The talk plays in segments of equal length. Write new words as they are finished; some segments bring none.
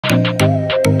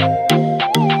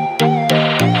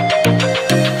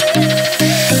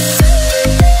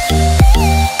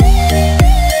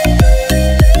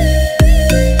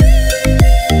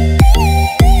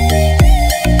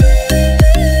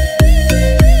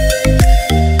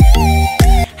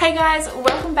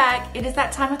is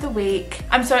that time of the week.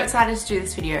 I'm so excited to do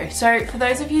this video. So for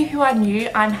those of you who are new,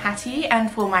 I'm Hattie,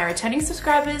 and for my returning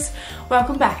subscribers,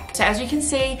 welcome back. So as you can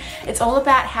see, it's all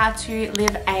about how to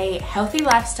live a healthy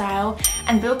lifestyle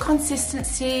and build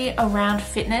consistency around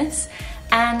fitness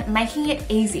and making it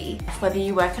easy. Whether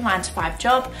you work a 9-to-5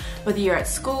 job, whether you're at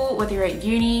school, whether you're at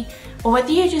uni, or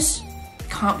whether you just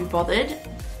can't be bothered,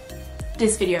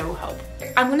 this video will help.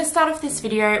 I'm going to start off this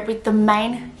video with the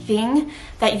main thing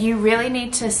that you really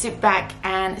need to sit back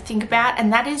and think about,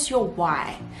 and that is your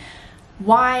why.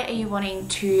 Why are you wanting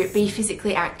to be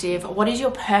physically active? What is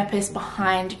your purpose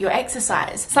behind your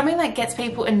exercise? Something that gets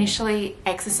people initially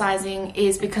exercising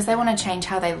is because they want to change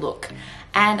how they look.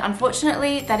 And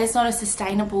unfortunately, that is not a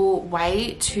sustainable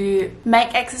way to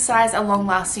make exercise a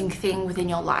long-lasting thing within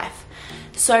your life.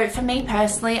 So for me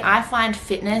personally, I find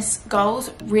fitness goals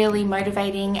really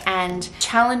motivating and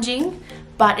challenging,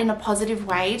 but in a positive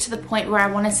way, to the point where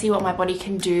I want to see what my body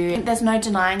can do. There's no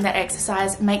denying that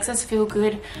exercise makes us feel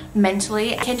good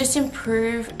mentally. It can just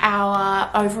improve our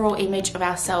overall image of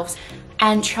ourselves.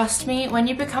 And trust me, when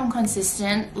you become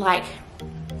consistent, like,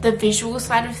 the visual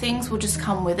side of things will just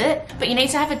come with it. But you need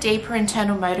to have a deeper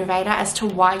internal motivator as to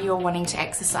why you're wanting to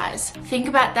exercise. Think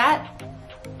about that,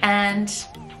 and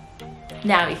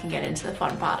now we can get into the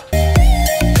fun part.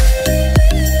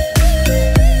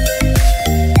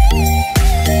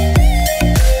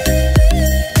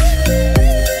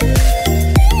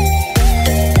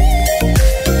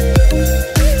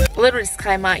 A little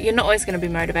disclaimer, you're not always going to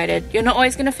be motivated. You're not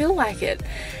always going to feel like it.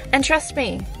 And trust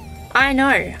me, I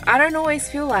know, I don't always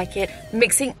feel like it.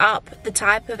 Mixing up the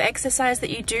type of exercise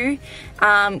that you do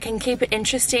can keep it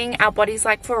interesting. Our bodies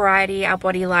like variety, our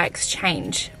body likes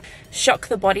change. Shock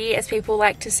the body, as people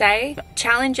like to say.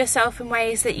 Challenge yourself in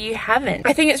ways that you haven't.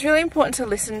 I think it's really important to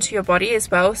listen to your body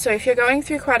as well. So if you're going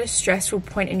through quite a stressful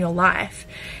point in your life,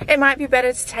 it might be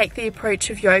better to take the approach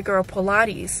of yoga or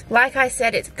Pilates. Like I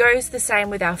said, it goes the same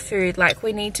with our food. Like,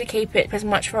 we need to keep it as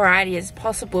much variety as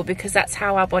possible because that's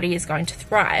how our body is going to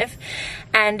thrive.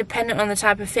 And dependent on the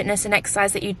type of fitness and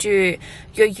exercise that you do,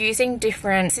 you're using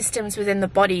different systems within the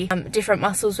body, different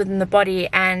muscles within the body,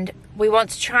 and we want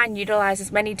to try and utilize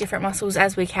as many different muscles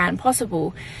as we can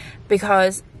possible,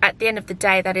 because at the end of the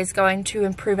day, that is going to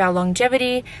improve our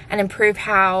longevity and improve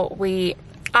how we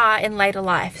are in later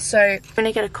life. So I'm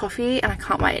gonna get a coffee and I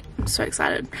can't wait. I'm so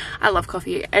excited. I love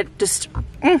coffee. It just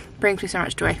brings me so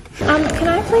much joy. Can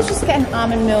I please just get an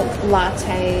almond milk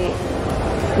latte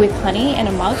with honey and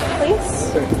a mug,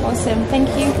 please? Sure. Awesome, thank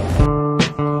you.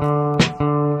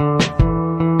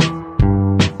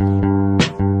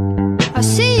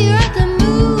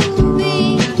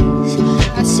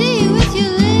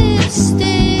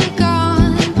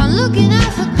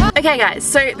 Okay guys,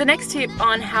 so the next tip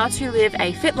on how to live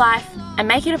a fit life and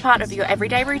make it a part of your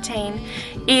everyday routine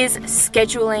is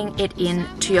scheduling it in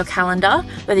to your calendar.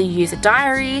 Whether you use a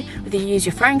diary, whether you use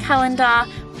your phone calendar,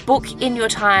 book in your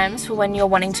times for when you're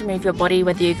wanting to move your body,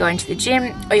 whether you're going to the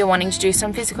gym or you're wanting to do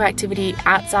some physical activity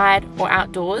outside or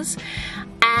outdoors,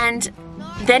 and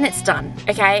then it's done,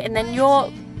 okay? And then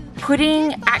you're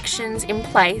putting actions in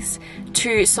place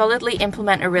to solidly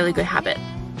implement a really good habit.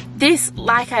 This,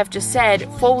 like I've just said,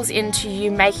 falls into you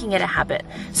making it a habit.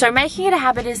 So making it a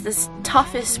habit is the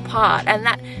toughest part, and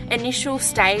that initial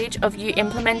stage of you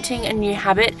implementing a new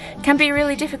habit can be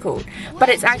really difficult. But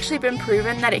it's actually been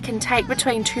proven that it can take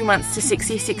between 2 months to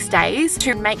 66 days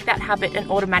to make that habit an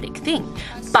automatic thing.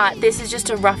 But this is just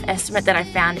a rough estimate that I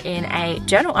found in a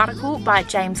journal article by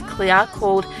James Clear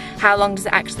called "How Long Does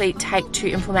It Actually Take to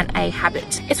Implement a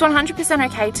Habit?" It's 100%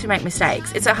 okay to make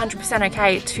mistakes. It's 100%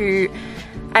 okay to,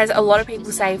 as a lot of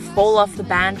people say, fall off the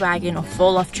bandwagon or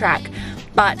fall off track.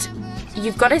 But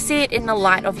you've got to see it in the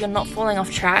light of you're not falling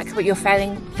off track, but you're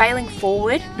failing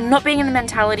forward. Not being in the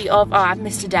mentality of, oh, I've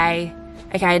missed a day.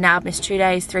 Okay, now I've missed 2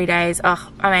 days, 3 days. Oh,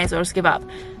 I may as well just give up.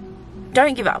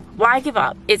 Don't give up. Why give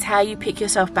up? It's how you pick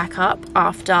yourself back up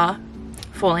after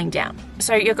falling down.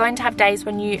 So you're going to have days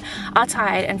when you are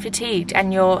tired and fatigued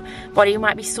and your body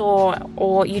might be sore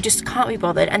or you just can't be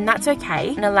bothered, and that's okay.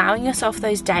 And allowing yourself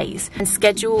those days and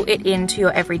schedule it into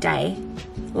your everyday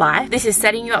life. This is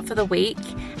setting you up for the week,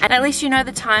 and at least you know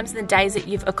the times and the days that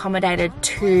you've accommodated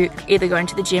to either going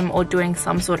to the gym or doing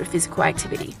some sort of physical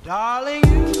activity. Darling,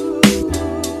 you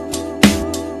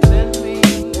send me,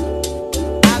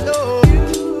 I know.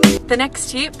 The next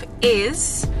tip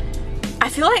is, I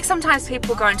feel like sometimes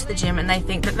people go into the gym and they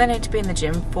think that they need to be in the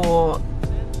gym for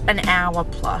an hour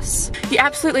plus. You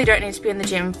absolutely don't need to be in the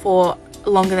gym for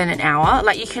longer than an hour.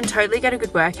 Like, you can totally get a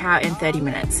good workout in 30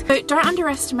 minutes. So don't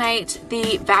underestimate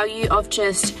the value of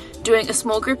just doing a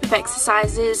small group of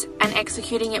exercises and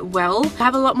executing it well.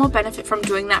 Have a lot more benefit from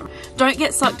doing that. Don't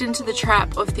get sucked into the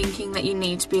trap of thinking that you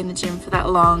need to be in the gym for that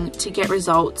long to get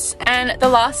results. And the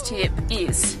last tip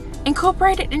is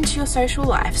incorporate it into your social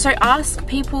life. So ask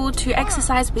people to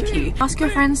exercise with you. Ask your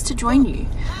friends to join you.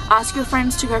 Ask your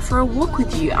friends to go for a walk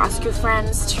with you. Ask your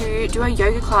friends to do a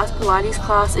yoga class, Pilates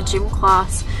class, a gym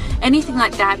class, anything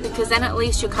like that, because then at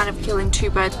least you're kind of killing two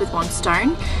birds with one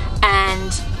stone,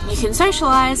 and you can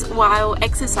socialize while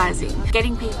exercising.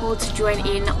 Getting people to join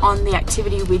in on the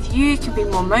activity with you can be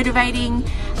more motivating,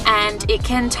 and it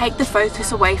can take the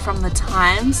focus away from the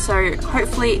time, so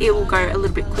hopefully it will go a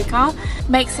little bit quicker.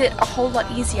 Makes it a whole lot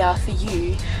easier for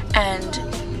you, and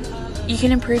you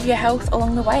can improve your health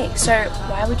along the way, so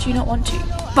why would you not want to?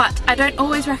 But I don't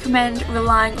always recommend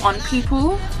relying on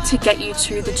people to get you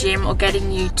to the gym or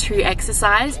getting you to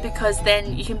exercise, because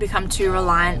then you can become too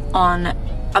reliant on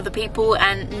other people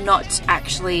and not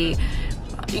actually,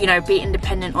 you know, be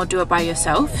independent or do it by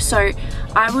yourself. So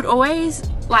I would always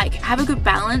have a good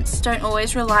balance. Don't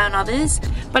always rely on others,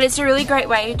 but it's a really great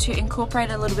way to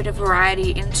incorporate a little bit of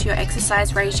variety into your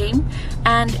exercise regime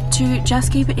and to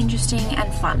just keep it interesting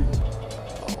and fun.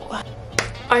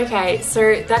 Okay,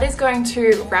 so that is going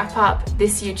to wrap up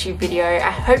this YouTube video.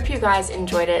 I hope you guys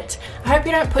enjoyed it. I hope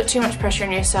you don't put too much pressure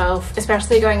on yourself,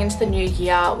 especially going into the new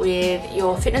year with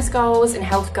your fitness goals and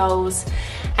health goals,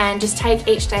 and just take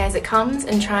each day as it comes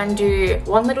and try and do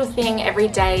one little thing every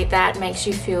day that makes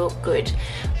you feel good.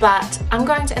 But I'm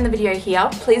going to end the video here.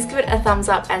 Please give it a thumbs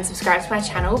up and subscribe to my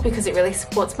channel because it really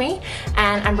supports me,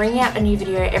 and I'm bringing out a new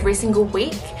video every single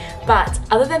week. But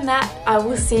other than that, I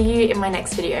will see you in my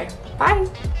next video. Bye!